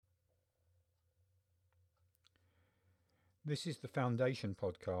This is the foundation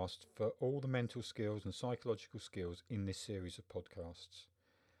podcast for all the mental skills and psychological skills in this series of podcasts.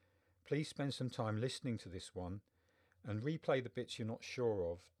 Please spend some time listening to this one and replay the bits you're not sure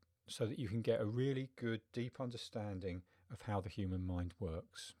of so that you can get a really good, deep understanding of how the human mind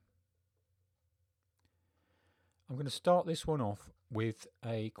works. I'm going to start this one off with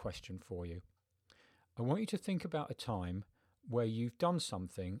a question for you. I want you to think about a time where you've done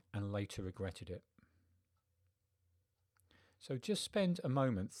something and later regretted it. So just spend a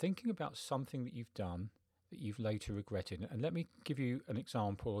moment thinking about something that you've done that you've later regretted. And let me give you an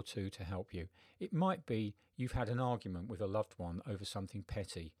example or two to help you. It might be you've had an argument with a loved one over something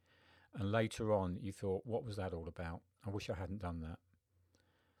petty, and later on you thought, what was that all about? I wish I hadn't done that.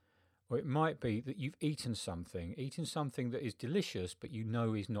 Or it might be that you've eaten something that is delicious, but you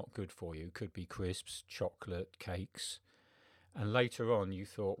know is not good for you. It could be crisps, chocolate, cakes. And later on you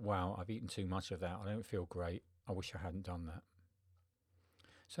thought, wow, I've eaten too much of that. I don't feel great. I wish I hadn't done that.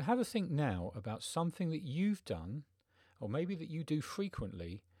 So have a think now about something that you've done, or maybe that you do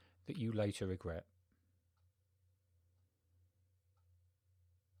frequently, that you later regret.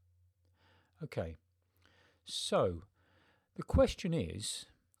 Okay, so the question is,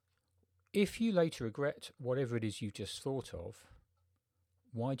 if you later regret whatever it is you just thought of,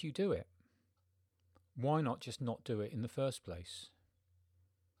 why do you do it? Why not just not do it in the first place?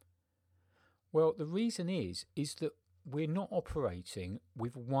 Well, the reason is that we're not operating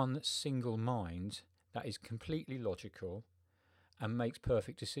with one single mind that is completely logical and makes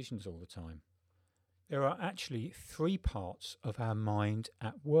perfect decisions all the time. There are actually three parts of our mind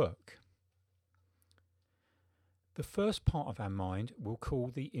at work. The first part of our mind we'll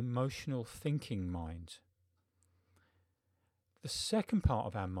call the emotional thinking mind. The second part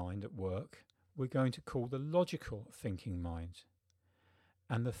of our mind at work we're going to call the logical thinking mind.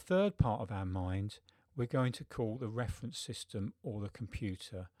 And the third part of our mind we're going to call the reference system or the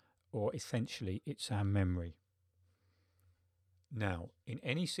computer, or essentially it's our memory. Now, in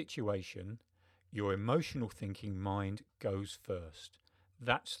any situation, your emotional thinking mind goes first.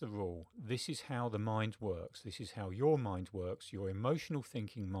 That's the rule. This is how the mind works. This is how your mind works. Your emotional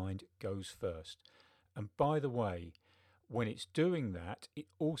thinking mind goes first. And by the way, when it's doing that, it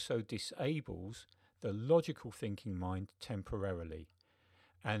also disables the logical thinking mind temporarily.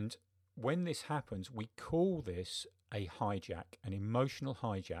 And when this happens, we call this a hijack, an emotional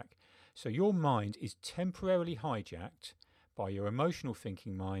hijack. So your mind is temporarily hijacked by your emotional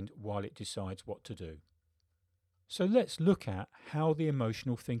thinking mind while it decides what to do. So let's look at how the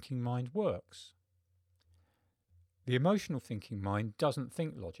emotional thinking mind works. The emotional thinking mind doesn't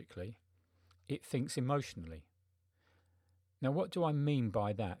think logically, it thinks emotionally. Now, what do I mean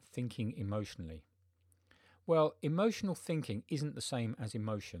by that, thinking emotionally? Well, emotional thinking isn't the same as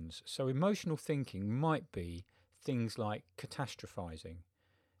emotions. So emotional thinking might be things like catastrophizing,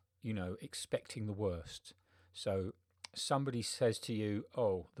 expecting the worst. So somebody says to you,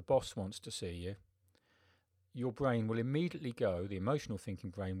 oh, the boss wants to see you. Your brain will immediately go, the emotional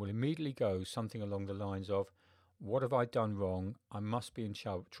thinking brain will immediately go something along the lines of, what have I done wrong? I must be in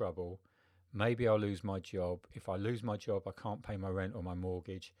trouble. Maybe I'll lose my job. If I lose my job, I can't pay my rent or my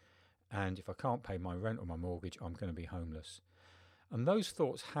mortgage. And if I can't pay my rent or my mortgage, I'm going to be homeless. And those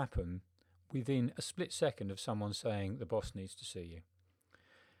thoughts happen within a split second of someone saying the boss needs to see you.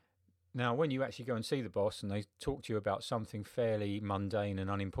 Now, when you actually go and see the boss and they talk to you about something fairly mundane and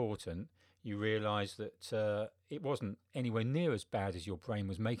unimportant, you realise that it wasn't anywhere near as bad as your brain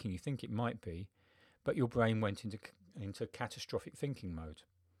was making you think it might be, but your brain went into catastrophic thinking mode.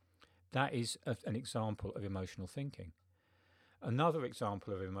 That is an example of emotional thinking. Another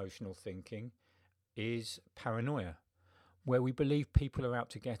example of emotional thinking is paranoia, where we believe people are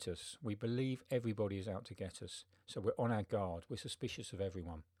out to get us. We believe everybody is out to get us. So we're on our guard. We're suspicious of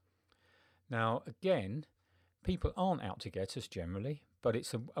everyone. Now, again, people aren't out to get us generally, but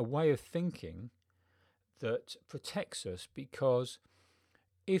it's a way of thinking that protects us, because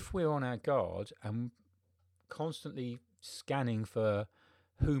if we're on our guard and constantly scanning for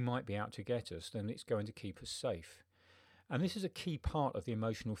who might be out to get us, then it's going to keep us safe. And this is a key part of the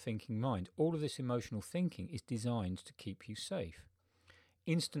emotional thinking mind. All of this emotional thinking is designed to keep you safe.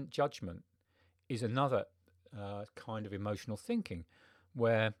 Instant judgment is another kind of emotional thinking,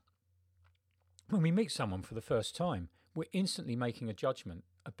 where when we meet someone for the first time, we're instantly making a judgment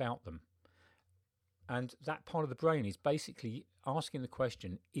about them. And that part of the brain is basically asking the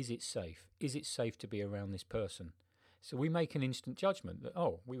question, is it safe? Is it safe to be around this person? So we make an instant judgment that,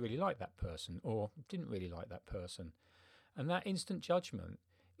 oh, we really like that person, or didn't really like that person. And that instant judgment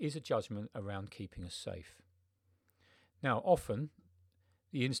is a judgment around keeping us safe. Now, often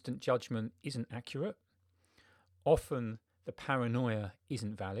the instant judgment isn't accurate. Often the paranoia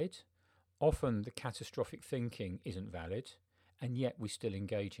isn't valid. Often the catastrophic thinking isn't valid, and yet we still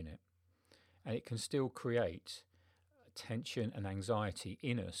engage in it. And it can still create tension and anxiety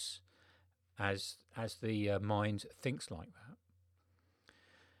in us as the mind thinks like that.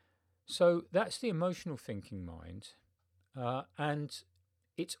 So that's the emotional thinking mind, and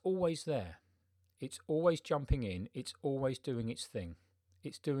it's always there. It's always jumping in. It's always doing its thing.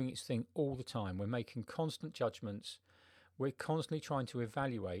 It's doing its thing all the time. We're making constant judgments. We're constantly trying to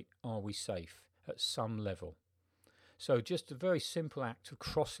evaluate, are we safe at some level? So just a very simple act of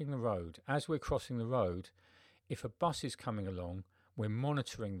crossing the road. As we're crossing the road, if a bus is coming along, we're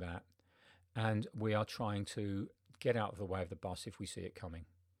monitoring that, and we are trying to get out of the way of the bus if we see it coming.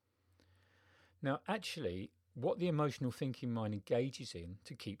 Now, actually, what the emotional thinking mind engages in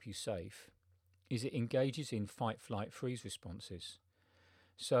to keep you safe is it engages in fight, flight, freeze responses.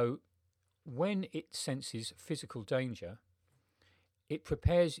 So when it senses physical danger, it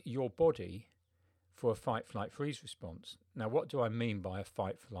prepares your body for a fight, flight, freeze response. Now, what do I mean by a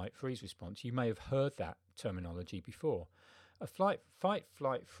fight, flight, freeze response? You may have heard that terminology before. A fight,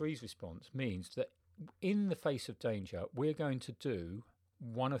 flight, freeze response means that in the face of danger, we're going to do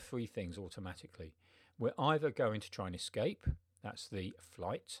one of three things automatically. We're either going to try and escape, that's the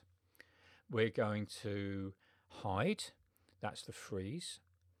flight. We're going to hide, that's the freeze.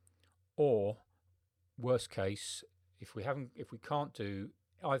 Or, worst case, if we can't do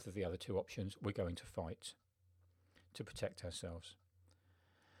either of the other two options, we're going to fight to protect ourselves.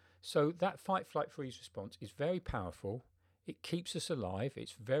 So that fight, flight, freeze response is very powerful. It keeps us alive.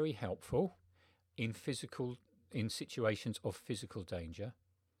 It's very helpful in situations of physical danger.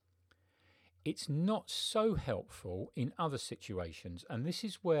 It's not so helpful in other situations, and this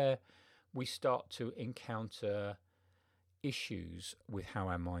is where we start to encounter issues with how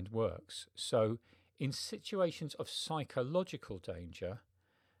our mind works. So in situations of psychological danger,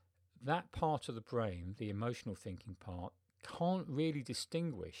 that part of the brain, the emotional thinking part, can't really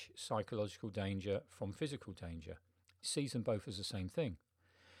distinguish psychological danger from physical danger. It sees them both as the same thing.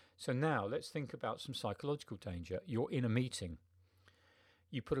 So now let's think about some psychological danger. You're in a meeting.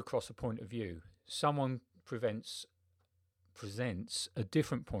 You put across a point of view. Someone presents a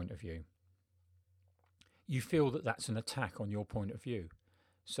different point of view. You feel that that's an attack on your point of view.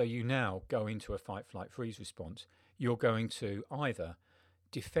 So you now go into a fight, flight, freeze response. You're going to either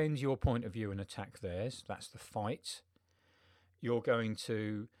defend your point of view and attack theirs. That's the fight. You're going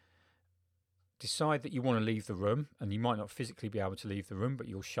to decide that you want to leave the room, and you might not physically be able to leave the room, but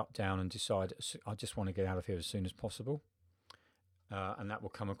you'll shut down and decide, I just want to get out of here as soon as possible. And that will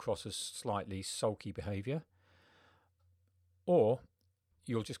come across as slightly sulky behaviour. Or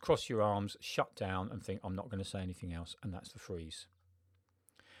you'll just cross your arms, shut down, and think, I'm not going to say anything else, and that's the freeze.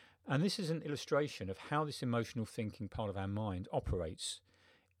 And this is an illustration of how this emotional thinking part of our mind operates.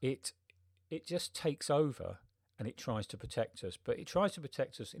 It just takes over and it tries to protect us, but it tries to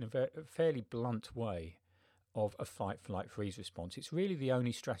protect us in a fairly blunt way of a fight, flight, freeze response. It's really the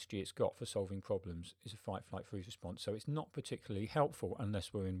only strategy it's got for solving problems is a fight, flight, freeze response. So it's not particularly helpful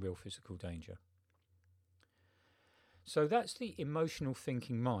unless we're in real physical danger. So that's the emotional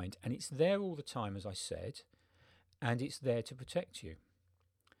thinking mind, and it's there all the time, as I said, and it's there to protect you.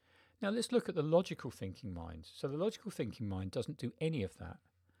 Now let's look at the logical thinking mind. So the logical thinking mind doesn't do any of that.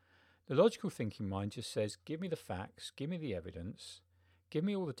 The logical thinking mind just says, give me the facts, give me the evidence, give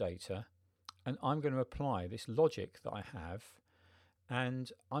me all the data, and I'm going to apply this logic that I have,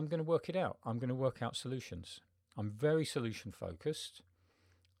 and I'm going to work it out. I'm going to work out solutions. I'm very solution focused.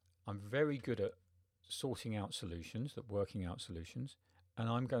 I'm very good at sorting out solutions, working out solutions, and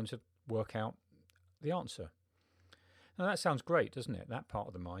I'm going to work out the answer. Now that sounds great, doesn't it? That part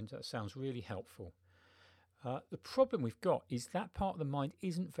of the mind, that sounds really helpful. The problem we've got is that part of the mind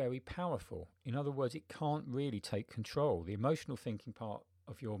isn't very powerful. In other words, it can't really take control. The emotional thinking part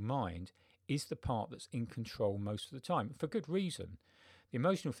of your mind is the part that's in control most of the time, for good reason. The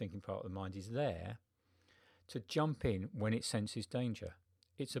emotional thinking part of the mind is there to jump in when it senses danger.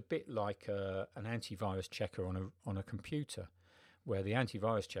 It's a bit like an antivirus checker on a computer, where the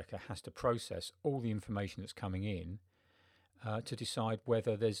antivirus checker has to process all the information that's coming in to decide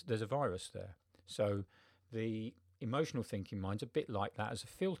whether there's a virus there. So the emotional thinking mind's a bit like that as a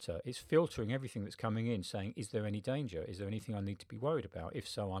filter. It's filtering everything that's coming in, saying, is there any danger? Is there anything I need to be worried about? If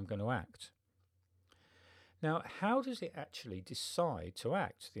so, I'm going to act. Now, how does it actually decide to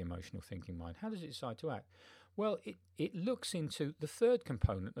act, the emotional thinking mind? How does it decide to act? Well, it looks into the third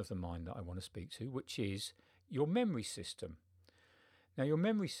component of the mind that I want to speak to, which is your memory system. Now, your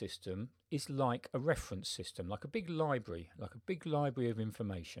memory system is like a reference system, like a big library of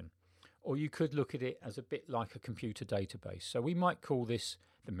information. or you could look at it as a bit like a computer database. So we might call this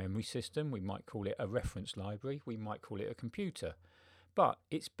the memory system, we might call it a reference library, we might call it a computer. But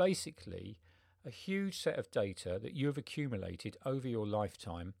it's basically a huge set of data that you have accumulated over your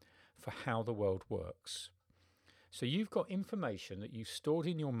lifetime for how the world works. So you've got information that you've stored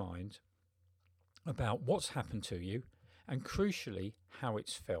in your mind about what's happened to you and, crucially, how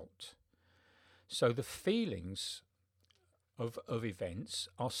it's felt. So the feelings of events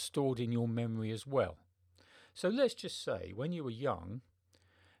are stored in your memory as well. So let's just say when you were young,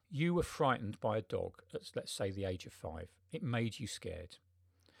 you were frightened by a dog at, let's say, the age of 5. It made you scared.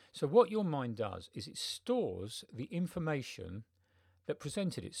 So what your mind does is it stores the information that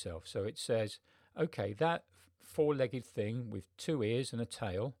presented itself. So it says, okay, that four-legged thing with 2 ears and a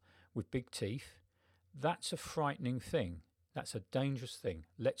tail with big teeth, that's a frightening thing. That's a dangerous thing.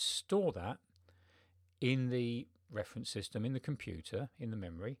 Let's store that in the reference system, in the computer, in the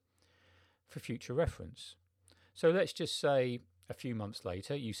memory, for future reference. So let's just say a few months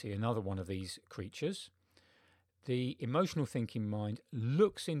later, you see another one of these creatures. The emotional thinking mind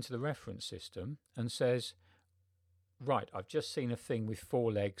looks into the reference system and says, right, I've just seen a thing with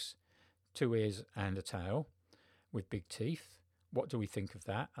 4 legs, 2 ears and a tail with big teeth. What do we think of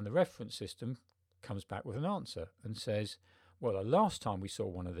that? And the reference system comes back with an answer and says, well, the last time we saw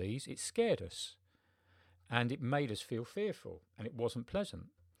one of these, it scared us and it made us feel fearful and it wasn't pleasant.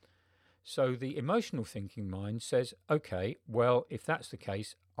 So the emotional thinking mind says, okay, well, if that's the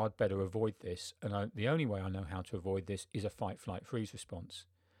case, I'd better avoid this. And the only way I know how to avoid this is a fight, flight, freeze response.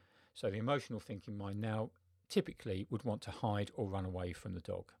 So the emotional thinking mind now typically would want to hide or run away from the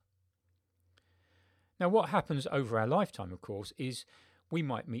dog. Now, what happens over our lifetime, of course, is we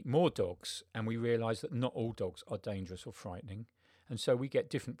might meet more dogs and we realise that not all dogs are dangerous or frightening. And so we get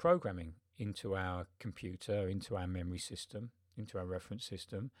different programming into our computer, into our memory system, into our reference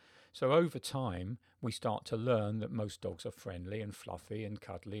system. So over time, we start to learn that most dogs are friendly and fluffy and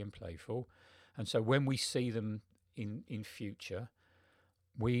cuddly and playful. And so when we see them in future,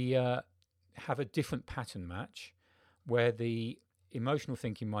 we have a different pattern match where the emotional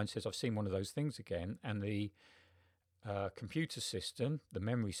thinking mind says, I've seen one of those things again, and the computer system, the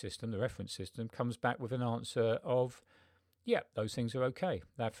memory system, the reference system comes back with an answer of, yeah, those things are okay,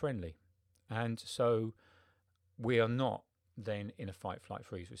 they're friendly. And so we are not then in a fight, flight,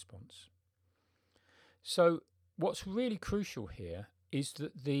 freeze response. So what's really crucial here is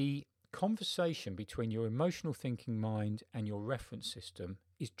that the conversation between your emotional thinking mind and your reference system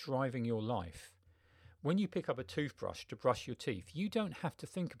is driving your life. When you pick up a toothbrush to brush your teeth, you don't have to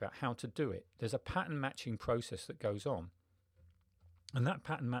think about how to do it. There's a pattern matching process that goes on. And that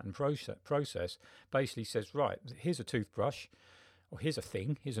pattern matching process basically says, right, here's a toothbrush, or here's a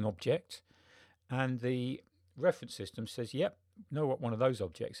thing, here's an object. And the reference system says, yep, know what one of those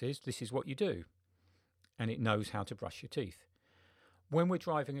objects is, this is what you do. And it knows how to brush your teeth. When we're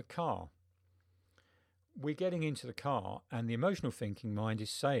driving a car, we're getting into the car and the emotional thinking mind is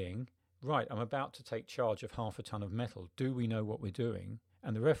saying, right, I'm about to take charge of 1/2 ton of metal. Do we know what we're doing?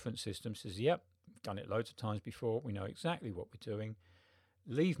 And the reference system says, yep, we've done it loads of times before. We know exactly what we're doing.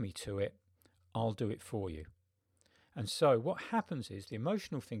 Leave me to it. I'll do it for you. And so what happens is the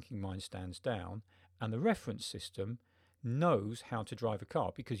emotional thinking mind stands down and the reference system knows how to drive a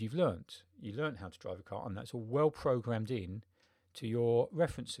car because you learnt how to drive a car, and that's all well programmed in to your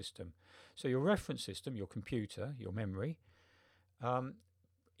reference system. So your reference system, your computer, your memory,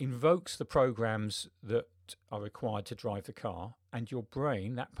 invokes the programs that are required to drive the car, and your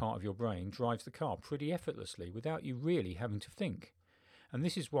brain, that part of your brain, drives the car pretty effortlessly without you really having to think. And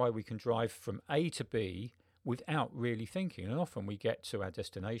this is why we can drive from A to B without really thinking. And often we get to our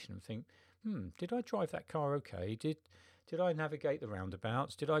destination and think, did I drive that car okay? Did I navigate the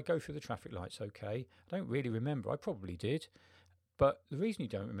roundabouts? Did I go through the traffic lights okay? I don't really remember. I probably did. But the reason you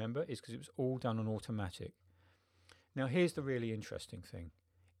don't remember is because it was all done on automatic. Now, here's the really interesting thing.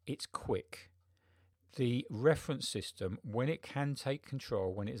 It's quick. The reference system, when it can take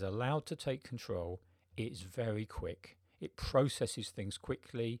control, when it is allowed to take control, it's very quick. It processes things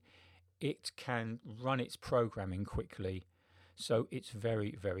quickly. It can run its programming quickly. So it's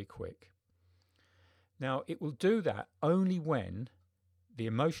very, very quick. Now, it will do that only when the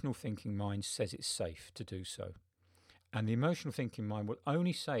emotional thinking mind says it's safe to do so. And the emotional thinking mind will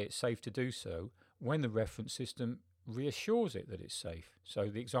only say it's safe to do so when the reference system reassures it that it's safe. So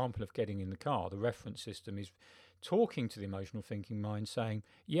the example of getting in the car, the reference system is talking to the emotional thinking mind saying,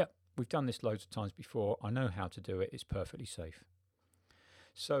 yep, we've done this loads of times before. I know how to do it. It's perfectly safe.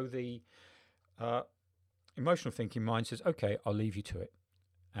 So the emotional thinking mind says, okay, I'll leave you to it.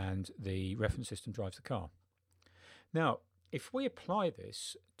 And the reference system drives the car. Now, if we apply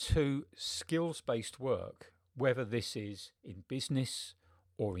this to skills-based work, whether this is in business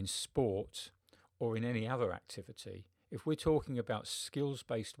or in sport or in any other activity, if we're talking about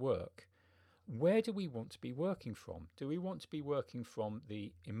skills-based work, where do we want to be working from? Do we want to be working from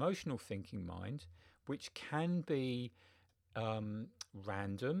the emotional thinking mind, which can be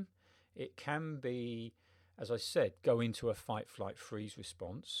random? It can be, as I said, go into a fight, flight, freeze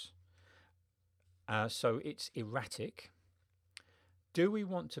response. So it's erratic. Do we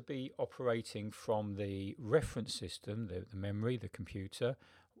want to be operating from the reference system, the memory, the computer,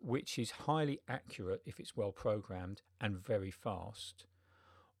 which is highly accurate if it's well programmed and very fast?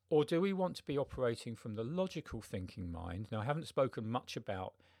 Or do we want to be operating from the logical thinking mind? Now, I haven't spoken much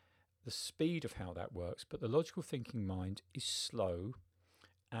about the speed of how that works, but the logical thinking mind is slow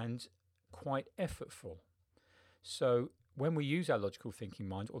and quite effortful. So when we use our logical thinking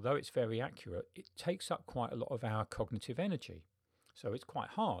mind, although it's very accurate, it takes up quite a lot of our cognitive energy. So it's quite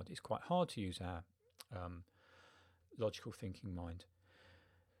hard. It's quite hard to use our logical thinking mind.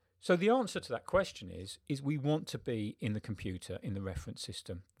 So the answer to that question is we want to be in the computer, in the reference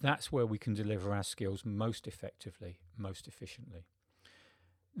system. That's where we can deliver our skills most effectively, most efficiently.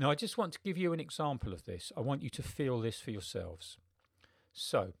 Now, I just want to give you an example of this. I want you to feel this for yourselves.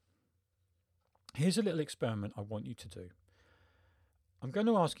 So here's a little experiment I want you to do. I'm going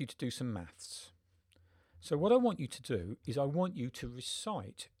to ask you to do some maths. So what I want you to do is I want you to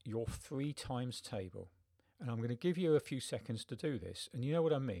recite your 3 times table. And I'm going to give you a few seconds to do this. And you know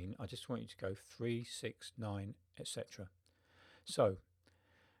what I mean? I just want you to go 3, 6, 9, etc. So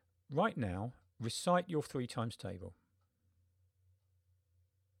right now, recite your 3 times table.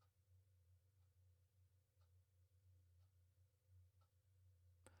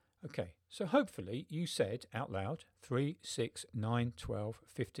 Okay, so hopefully you said out loud 3, 6, 9, 12,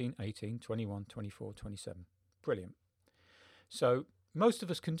 15, 18, 21, 24, 27. Brilliant. So most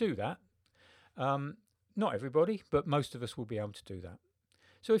of us can do that. Not everybody, but most of us will be able to do that.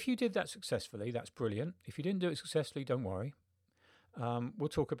 So if you did that successfully, that's brilliant. If you didn't do it successfully, don't worry. We'll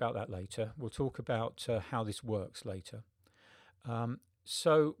talk about that later. We'll talk about how this works later.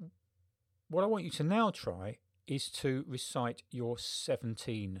 So what I want you to now try is to recite your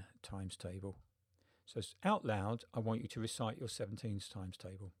 17 times table. So out loud, I want you to recite your 17 times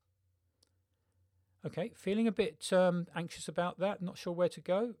table. Okay, feeling a bit anxious about that, not sure where to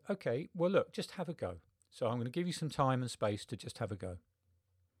go? Okay, well look, just have a go. So I'm going to give you some time and space to just have a go.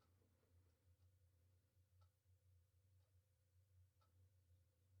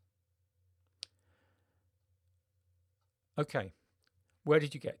 Okay, where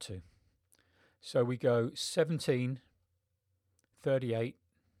did you get to? So we go 17, 38,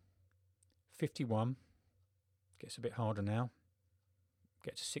 51, gets a bit harder now,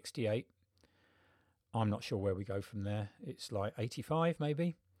 get to 68. I'm not sure where we go from there. It's like 85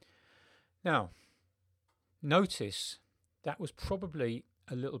 maybe. Now, notice that was probably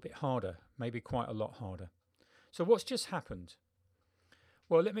a little bit harder, maybe quite a lot harder. So what's just happened?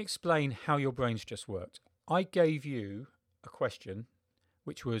 Well, let me explain how your brain's just worked. I gave you a question,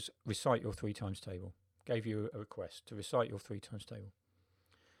 which was recite your 3 times table. Gave you a request to recite your 3 times table.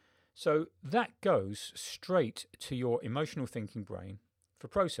 So that goes straight to your emotional thinking brain for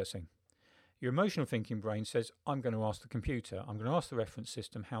processing. Your emotional thinking brain says, I'm going to ask the computer, I'm going to ask the reference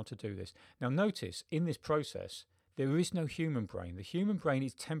system how to do this. Now notice, in this process, there is no human brain. The human brain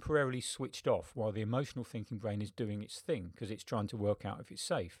is temporarily switched off while the emotional thinking brain is doing its thing because it's trying to work out if it's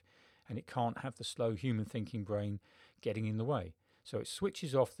safe. And it can't have the slow human thinking brain getting in the way. So it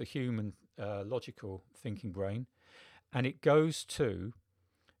switches off the human logical thinking brain and it goes to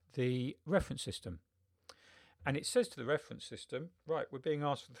the reference system. And it says to the reference system, right, we're being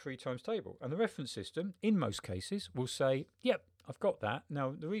asked for the 3 times table. And the reference system, in most cases, will say, yep, I've got that.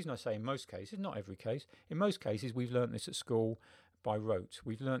 Now, the reason I say in most cases, not every case, in most cases, we've learnt this at school by rote.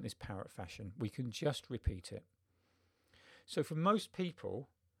 We've learnt this parrot fashion. We can just repeat it. So for most people,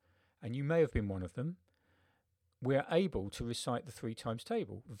 and you may have been one of them, we're able to recite the 3 times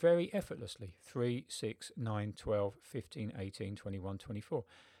table very effortlessly. 3, 6, 9, 12, 15, 18, 21, 24.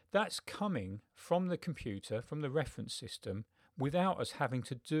 That's coming from the computer, from the reference system, without us having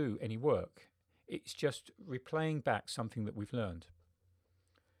to do any work. It's just replaying back something that we've learned.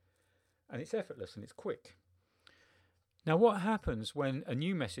 And it's effortless and it's quick. Now, what happens when a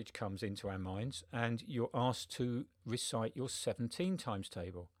new message comes into our minds and you're asked to recite your 17 times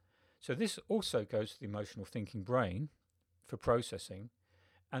table? So this also goes to the emotional thinking brain for processing.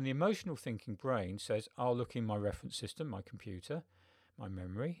 And the emotional thinking brain says, I'll look in my reference system, my computer, my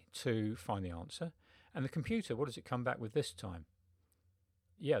memory, to find the answer. And the computer, what does it come back with this time?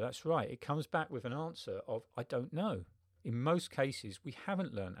 Yeah, that's right. It comes back with an answer of, I don't know. In most cases, we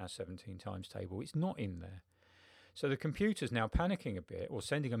haven't learnt our 17 times table. It's not in there. So the computer's now panicking a bit, or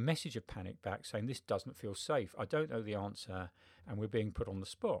sending a message of panic back saying, this doesn't feel safe. I don't know the answer, and we're being put on the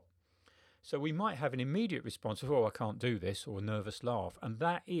spot. So we might have an immediate response of, oh, I can't do this, or a nervous laugh. And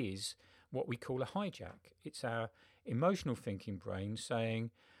that is what we call a hijack. It's our emotional thinking brain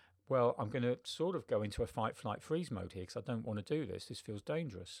saying, well, I'm going to sort of go into a fight, flight, freeze mode here because I don't want to do this. This feels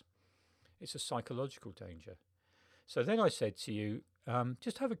dangerous. It's a psychological danger. So then I said to you,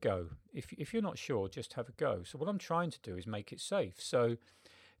 just have a go. If you're not sure, just have a go. So what I'm trying to do is make it safe. So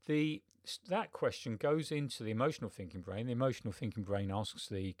that question goes into the emotional thinking brain. The emotional thinking brain asks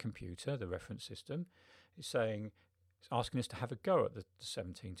the computer, the reference system, it's asking us to have a go at the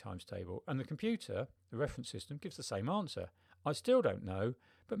 17 times table. And the computer, the reference system, gives the same answer. I still don't know,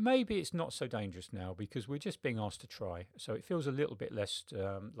 but maybe it's not so dangerous now because we're just being asked to try. So it feels a little bit less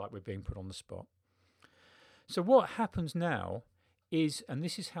like we're being put on the spot. So what happens now is, and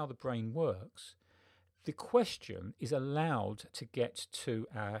this is how the brain works, the question is allowed to get to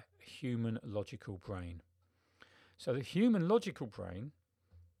our human logical brain. So the human logical brain,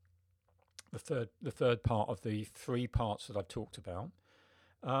 the third part of the three parts that I've talked about,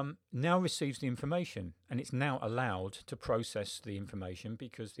 now receives the information, and it's now allowed to process the information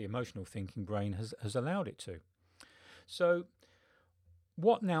because the emotional thinking brain has allowed it to. So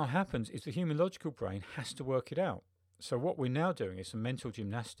what now happens is the human logical brain has to work it out. So what we're now doing is some mental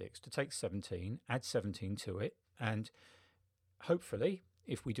gymnastics to take 17, add 17 to it, and hopefully,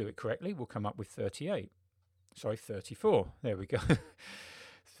 if we do it correctly, we'll come up with 34. There we go.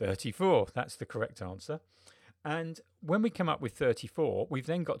 34, that's the correct answer. And when we come up with 34, we've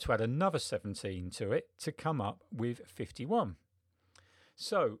then got to add another 17 to it to come up with 51.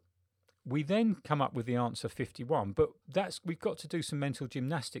 So we then come up with the answer 51, but we've got to do some mental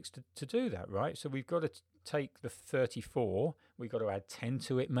gymnastics to do that, right? So we've got to take the 34, we've got to add 10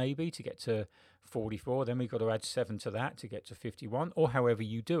 to it maybe to get to 44, then we've got to add 7 to that to get to 51, or however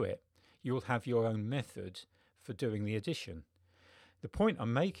you do it. You'll have your own method for doing the addition. The point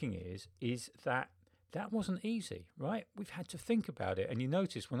I'm making is that wasn't easy, right? We've had to think about it. And you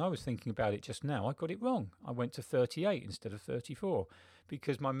notice when I was thinking about it just now, I got it wrong. I went to 38 instead of 34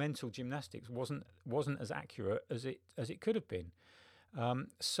 because my mental gymnastics wasn't as accurate as it could have been.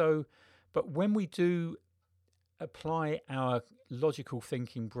 But when we do apply our logical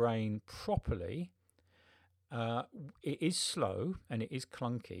thinking brain properly, it is slow and it is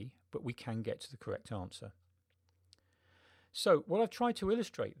clunky, but we can get to the correct answer. So what I've tried to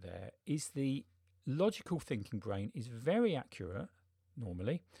illustrate there is the logical thinking brain is very accurate,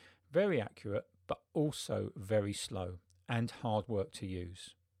 normally, very accurate, but also very slow and hard work to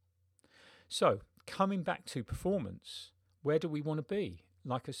use. So coming back to performance, where do we want to be?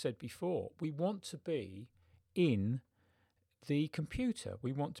 Like I said before, we want to be in the computer.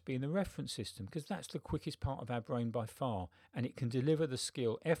 We want to be in the reference system because that's the quickest part of our brain by far, and it can deliver the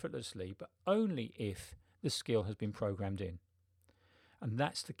skill effortlessly, but only if the skill has been programmed in. And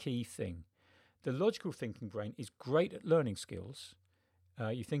that's the key thing. The logical thinking brain is great at learning skills.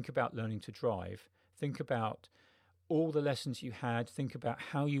 You think about learning to drive. Think about all the lessons you had. Think about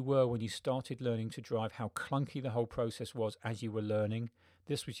how you were when you started learning to drive, how clunky the whole process was as you were learning.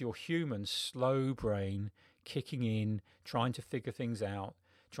 This was your human slow brain kicking in, trying to figure things out,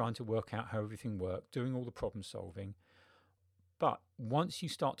 trying to work out how everything worked, doing all the problem solving. But once you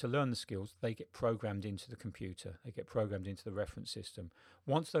start to learn the skills, they get programmed into the computer. They get programmed into the reference system.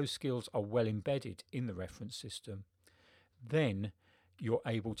 Once those skills are well embedded in the reference system, then you're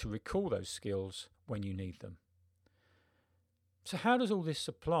able to recall those skills when you need them. So how does all this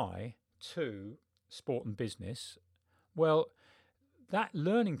apply to sport and business? Well, that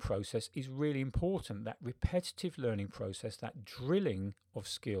learning process is really important. That repetitive learning process, that drilling of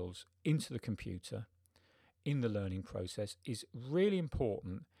skills into the computer in the learning process is really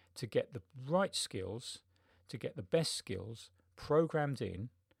important to get the right skills, to get the best skills programmed in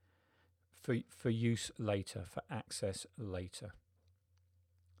for use later, for access later.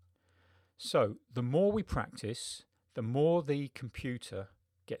 So the more we practice, the more the computer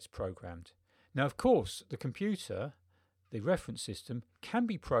gets programmed. Now, of course, the computer, the reference system, can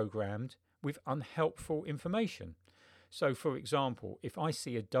be programmed with unhelpful information. So, for example, if I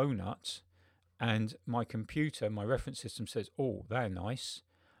see a donut and my computer, my reference system says, oh, they're nice,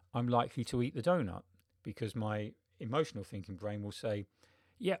 I'm likely to eat the donut because my emotional thinking brain will say,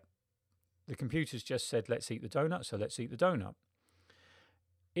 yep, the computer's just said, let's eat the donut, so let's eat the donut.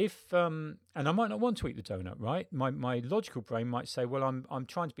 And I might not want to eat the donut, right? My logical brain might say, well, I'm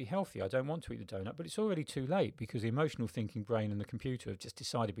trying to be healthy. I don't want to eat the donut, but it's already too late because the emotional thinking brain and the computer have just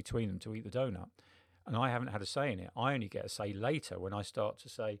decided between them to eat the donut. And I haven't had a say in it. I only get a say later when I start to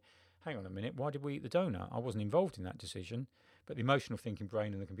say, hang on a minute, why did we eat the donut? I wasn't involved in that decision. But the emotional thinking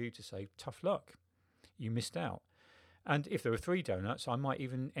brain and the computer say, tough luck, you missed out. And if there were 3 donuts, I might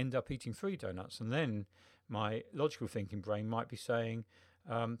even end up eating 3 donuts. And then my logical thinking brain might be saying,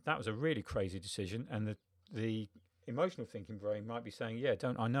 that was a really crazy decision. And the emotional thinking brain might be saying, yeah,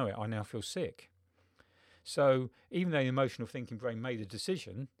 don't I know it? I now feel sick. So even though the emotional thinking brain made a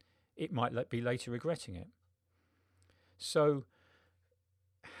decision, it might be later regretting it. So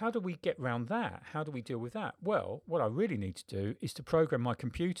how do we get around that? How do we deal with that? Well, what I really need to do is to program my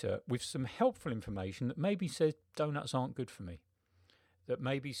computer with some helpful information that maybe says donuts aren't good for me, that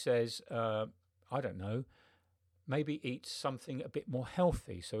maybe says, I don't know, maybe eat something a bit more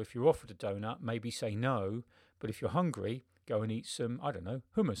healthy. So if you're offered a donut, maybe say no, but if you're hungry, go and eat some, I don't know,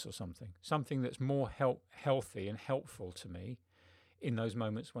 hummus or something that's more healthy and helpful to me in those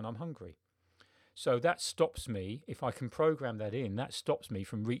moments when I'm hungry. So that stops me, if I can program that in, that stops me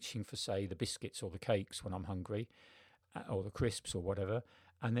from reaching for, say, the biscuits or the cakes when I'm hungry, or the crisps or whatever,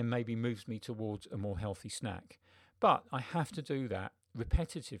 and then maybe moves me towards a more healthy snack. But I have to do that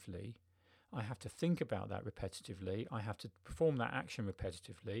repetitively. I have to think about that repetitively. I have to perform that action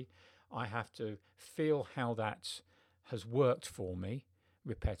repetitively. I have to feel how that has worked for me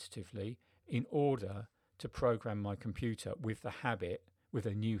repetitively in order to program my computer with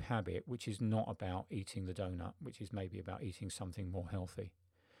a new habit, which is not about eating the donut, which is maybe about eating something more healthy.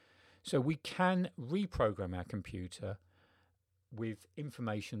 So we can reprogram our computer with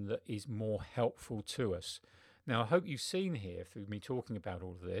information that is more helpful to us. Now, I hope you've seen here through me talking about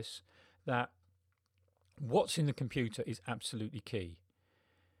all of this that what's in the computer is absolutely key.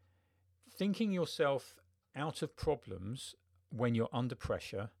 Thinking yourself out of problems when you're under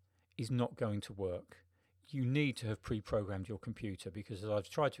pressure is not going to work. You need to have pre-programmed your computer, because as I've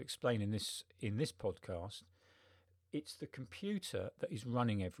tried to explain in this podcast, it's the computer that is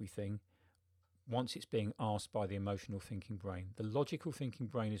running everything once it's being asked by the emotional thinking brain. The logical thinking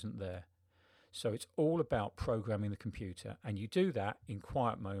brain isn't there. So it's all about programming the computer, and you do that in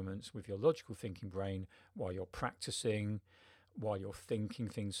quiet moments with your logical thinking brain while you're practicing, while you're thinking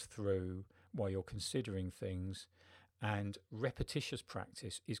things through, while you're considering things, and repetitious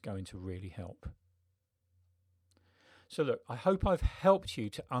practice is going to really help. So look, I hope I've helped you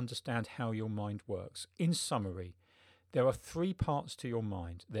to understand how your mind works. In summary, there are 3 parts to your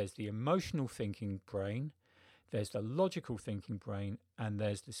mind. There's the emotional thinking brain, there's the logical thinking brain, and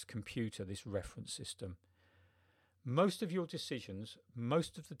there's this computer, this reference system. Most of your decisions,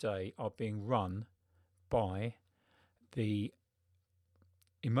 most of the day, are being run by the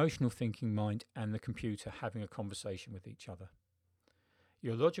emotional thinking mind and the computer having a conversation with each other.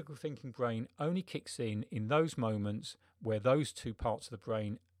 Your logical thinking brain only kicks in those moments where those 2 parts of the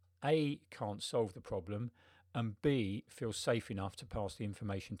brain, A, can't solve the problem, and B, feel safe enough to pass the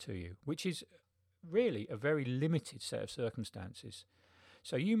information to you, which is really a very limited set of circumstances.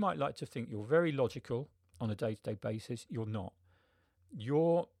 So you might like to think you're very logical on a day-to-day basis. You're not.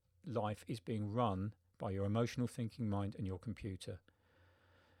 Your life is being run by your emotional thinking mind and your computer.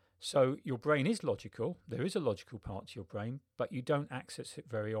 So your brain is logical. There is a logical part to your brain, but you don't access it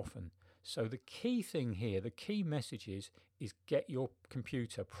very often. So the key thing here, the key message is get your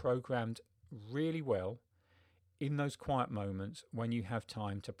computer programmed really well in those quiet moments when you have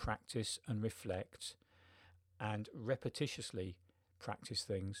time to practice and reflect and repetitiously practice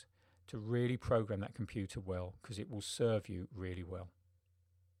things to really program that computer well, because it will serve you really well.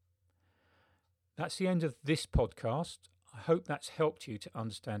 That's the end of this podcast. I hope that's helped you to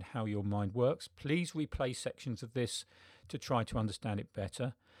understand how your mind works. Please replay sections of this to try to understand it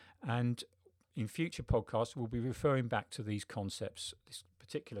better. And in future podcasts, we'll be referring back to these concepts, this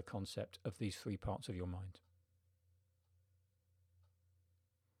particular concept of these 3 parts of your mind.